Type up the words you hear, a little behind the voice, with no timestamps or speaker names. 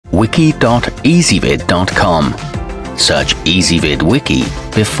wiki.ezvid.com. Search Ezvid Wiki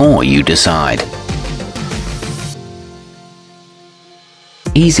before you decide.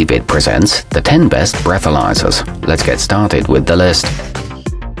 Ezvid presents the 10 best breathalyzers. Let's get started with the list.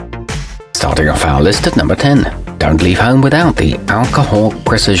 Starting off our list at number 10. Don't leave home without the Alcohawk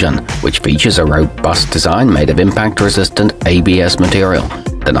Precision, which features a robust design made of impact-resistant ABS material.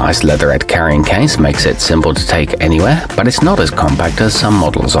 The nice leatherette carrying case makes it simple to take anywhere, but it's not as compact as some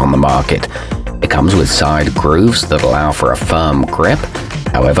models on the market. It comes with side grooves that allow for a firm grip.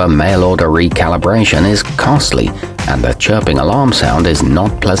 However, mail-order recalibration is costly, and the chirping alarm sound is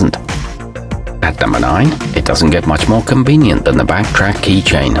not pleasant. At number 9, it doesn't get much more convenient than the bactrack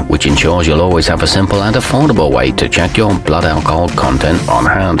keychain, which ensures you'll always have a simple and affordable way to check your blood alcohol content on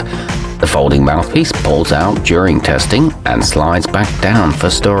hand. The folding mouthpiece pulls out during testing and slides back down for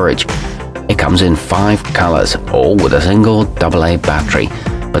storage. It comes in 5 colors, all with a single AA battery,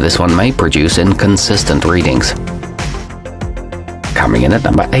 but this one may produce inconsistent readings. Coming in at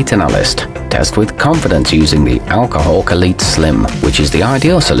number 8 in our list, test with confidence using the Alcohawk Elite Slim, which is the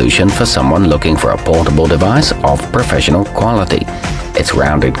ideal solution for someone looking for a portable device of professional quality. Its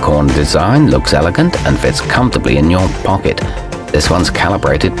rounded corner design looks elegant and fits comfortably in your pocket. This one's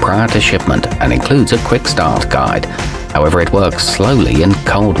calibrated prior to shipment and includes a quick start guide. However, it works slowly in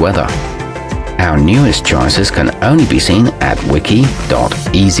cold weather. Our newest choices can only be seen at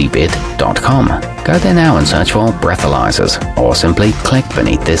wiki.ezvid.com. Go there now and search for breathalyzers, or simply click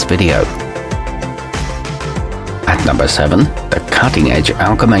beneath this video. At number 7, the cutting-edge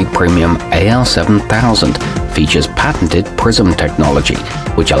alcomate Premium AL7000 features patented prism technology,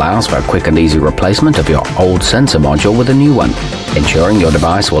 which allows for quick and easy replacement of your old sensor module with a new one, ensuring your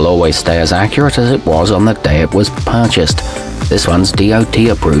device will always stay as accurate as it was on the day it was purchased. This one's DOT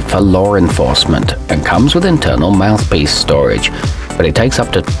approved for law enforcement and comes with internal mouthpiece storage, but it takes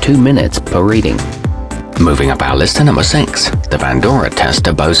up to 2 minutes per reading. Moving up our list to number 6, the Vandora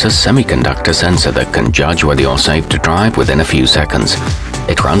tester boasts a semiconductor sensor that can judge whether you're safe to drive within a few seconds.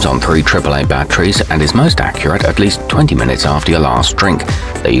 It runs on 3 AAA batteries and is most accurate at least 20 minutes after your last drink,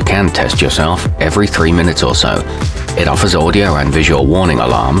 though you can test yourself every 3 minutes or so. It offers audio and visual warning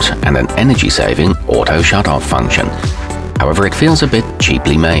alarms and an energy-saving auto shut-off function. However, it feels a bit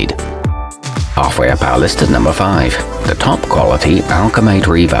cheaply made. Halfway up our list at number 5, the top quality alcomate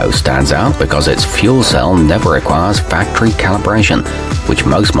revo stands out because its fuel cell never requires factory calibration, which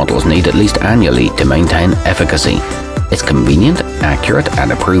most models need at least annually to maintain efficacy. It's convenient, accurate,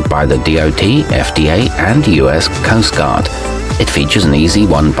 and approved by the DOT, FDA, and US Coast Guard. It features an easy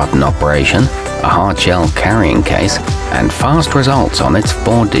one-button operation, a hard shell carrying case, and fast results on its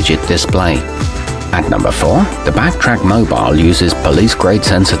 4-digit display. At number 4, the Bactrack Mobile uses police-grade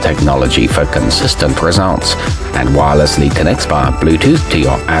sensor technology for consistent results and wirelessly connects via Bluetooth to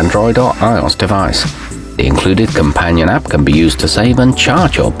your Android or iOS device. The included companion app can be used to save and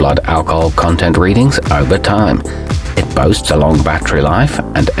chart your blood alcohol content readings over time. It boasts a long battery life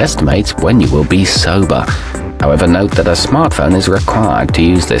and estimates when you will be sober. However, note that a smartphone is required to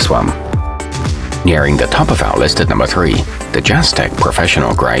use this one. Nearing the top of our list at number 3, the Jastek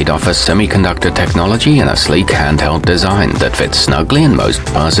Professional Grade offers semiconductor technology and a sleek handheld design that fits snugly in most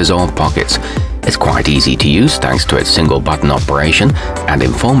purses or pockets. It's quite easy to use thanks to its single button operation and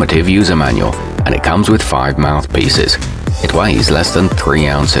informative user manual, and it comes with 5 mouthpieces. It weighs less than 3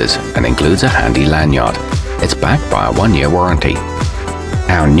 ounces and includes a handy lanyard. It's backed by a 1-year warranty.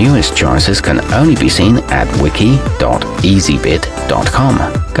 Our newest choices can only be seen at wiki.ezvid.com.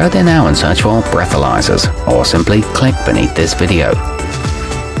 Go there now and search for breathalyzers, or simply click beneath this video.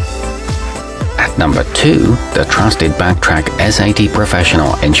 At number 2, the trusted Bactrack S80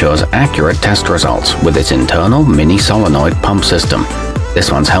 Professional ensures accurate test results with its internal mini solenoid pump system. This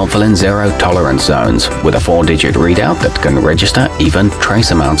one's helpful in zero-tolerance zones, with a 4-digit readout that can register even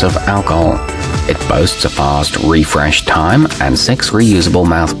trace amounts of alcohol. It boasts a fast refresh time and 6 reusable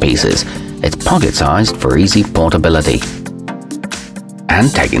mouthpieces. It's pocket-sized for easy portability.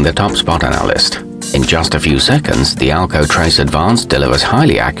 And taking the top spot on our list. In just a few seconds, the alcotrace Advanced delivers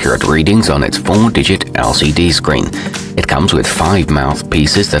highly accurate readings on its 4-digit LCD screen. It comes with 5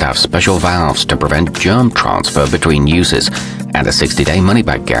 mouthpieces that have special valves to prevent germ transfer between uses, and a 60-day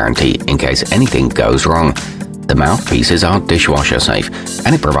money-back guarantee in case anything goes wrong. The mouthpieces are dishwasher safe,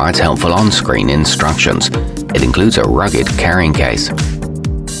 and it provides helpful on-screen instructions. It includes a rugged carrying case.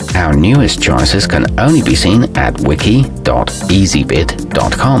 Our newest choices can only be seen at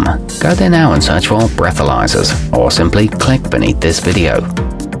wiki.ezvid.com. Go there now and search for breathalyzers, or simply click beneath this video.